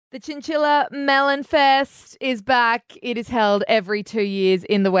The Chinchilla Melon Fest is back. It is held every 2 years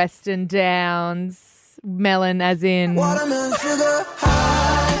in the Western Downs. Melon as in... Watermelon sugar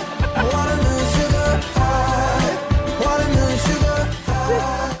high. Watermelon sugar high. Watermelon sugar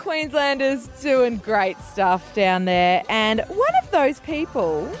high. Queenslanders doing great stuff down there. And one of those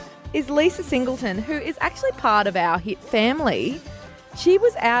people is Lisa Singleton, who is actually part of our hit family. She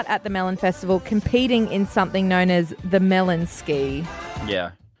was out at the Melon Festival competing in something known as the Melon Ski.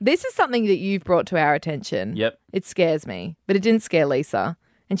 Yeah. This is something that you've brought to our attention. Yep. It scares me, but it didn't scare Lisa.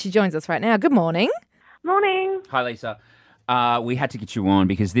 And she joins us right now. Good morning. Morning. Hi, Lisa. We had to get you on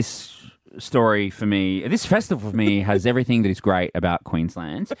because this story for me, this festival for me, has everything that is great about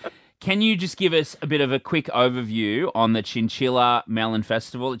Queensland. Can you just give us a bit of a quick overview on the Chinchilla Melon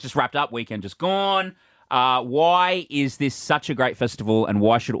Festival? It just wrapped up, weekend just gone. Why is this such a great festival and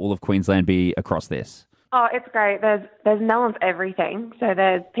why should all of Queensland be across this? Oh, it's great. There's melons everything. So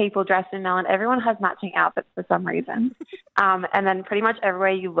there's people dressed in melon. Everyone has matching outfits for some reason. And then pretty much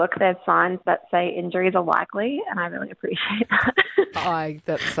everywhere you look, there's signs that say injuries are likely, and I really appreciate that.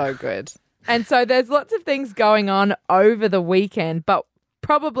 That's so good. And so there's lots of things going on over the weekend, but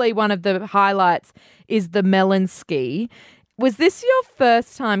probably one of the highlights is the Melon Ski. Was this your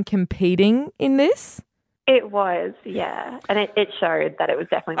first time competing in this? It was, yeah. And it showed that it was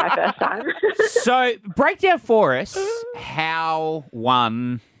definitely my first time. So break down for us how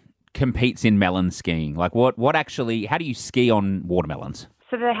one competes in melon skiing. Like what actually, how do you ski on watermelons?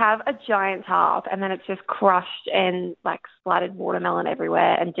 So they have a giant tarp, and then it's just crushed and like splattered watermelon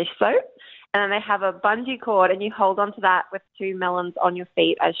everywhere and dish soap. And then they have a bungee cord, and you hold onto that with 2 melons on your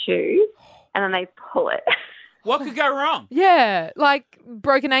feet as shoes, and then they pull it. What could go wrong? Yeah, like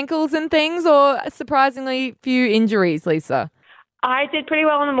broken ankles and things, or surprisingly few injuries, Lisa? I did pretty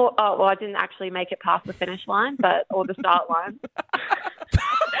well on the I didn't actually make it past the finish line, or the start line.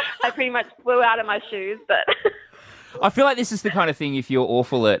 I pretty much flew out of my shoes, but... I feel like this is the kind of thing, if you're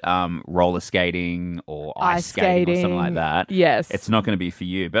awful at roller skating or ice skating or something like that, yes, it's not going to be for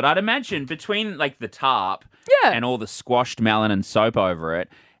you. But I'd imagine between like the tarp Yeah. and all the squashed melon and soap over it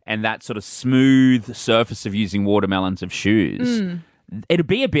and that sort of smooth surface of using watermelons of shoes, it'd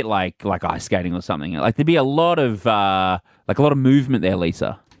be a bit like ice skating or something. Like there'd be a lot of movement there,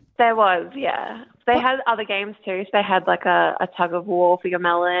 Lisa. There was, yeah. They had other games too. So they had like a tug of war for your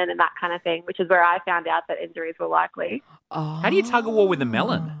melon and that kind of thing, which is where I found out that injuries were likely. How do you tug a war with a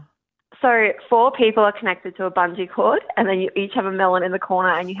melon? So 4 people are connected to a bungee cord, and then you each have a melon in the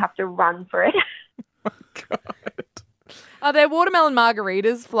corner and you have to run for it. Are there watermelon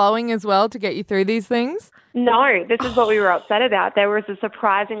margaritas flowing as well to get you through these things? No, this is what we were upset about. There was a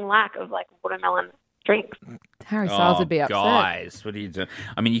surprising lack of like watermelon drinks. Harry Styles would be upset. Guys, what are you doing?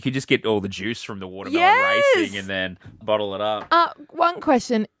 I mean, you could just get all the juice from the watermelon Yes! racing and then bottle it up. One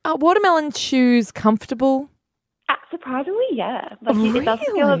question. Are watermelon shoes comfortable? Surprisingly, yeah. Like it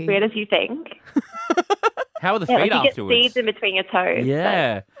doesn't feel as Really? weird as you think. How are the Yeah, feet like you afterwards? get seeds in between your toes.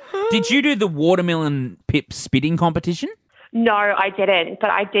 Yeah. Did you do the watermelon pip spitting competition? No, I didn't. But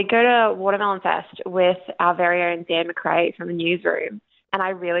I did go to Watermelon Fest with our very own Dan McRae from the newsroom. And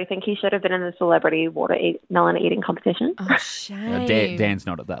I really think he should have been in the celebrity watermelon eating competition. Oh, shame. Dan's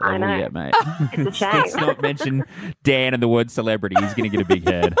not at that I level know. yet, mate. It's a shame. Let's not mention Dan and the word celebrity. He's going to get a big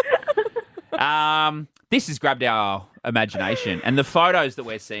head. This has grabbed our imagination. And the photos that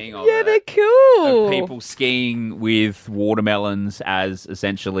we're seeing of Yeah, it, they're cool. of people skiing with watermelons as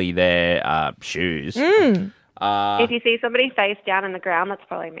essentially their shoes. If you see somebody face down in the ground, that's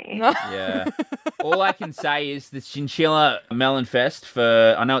probably me. Yeah. All I can say is the Chinchilla Melon Fest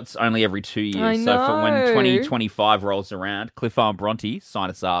I know it's only every 2 years. I So for when know. 2025 rolls around, Cliff Farm Bronte,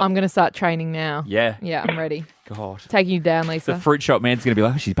 sign us up. I'm going to start training now. Yeah. Yeah, I'm ready. God. Taking you down, The Lisa. fruit shop man's going to be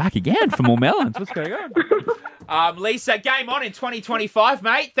like, oh, she's back again for more melons. What's going on? Lisa, game on in 2025,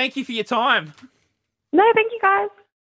 mate. Thank you for your time. No, thank you guys.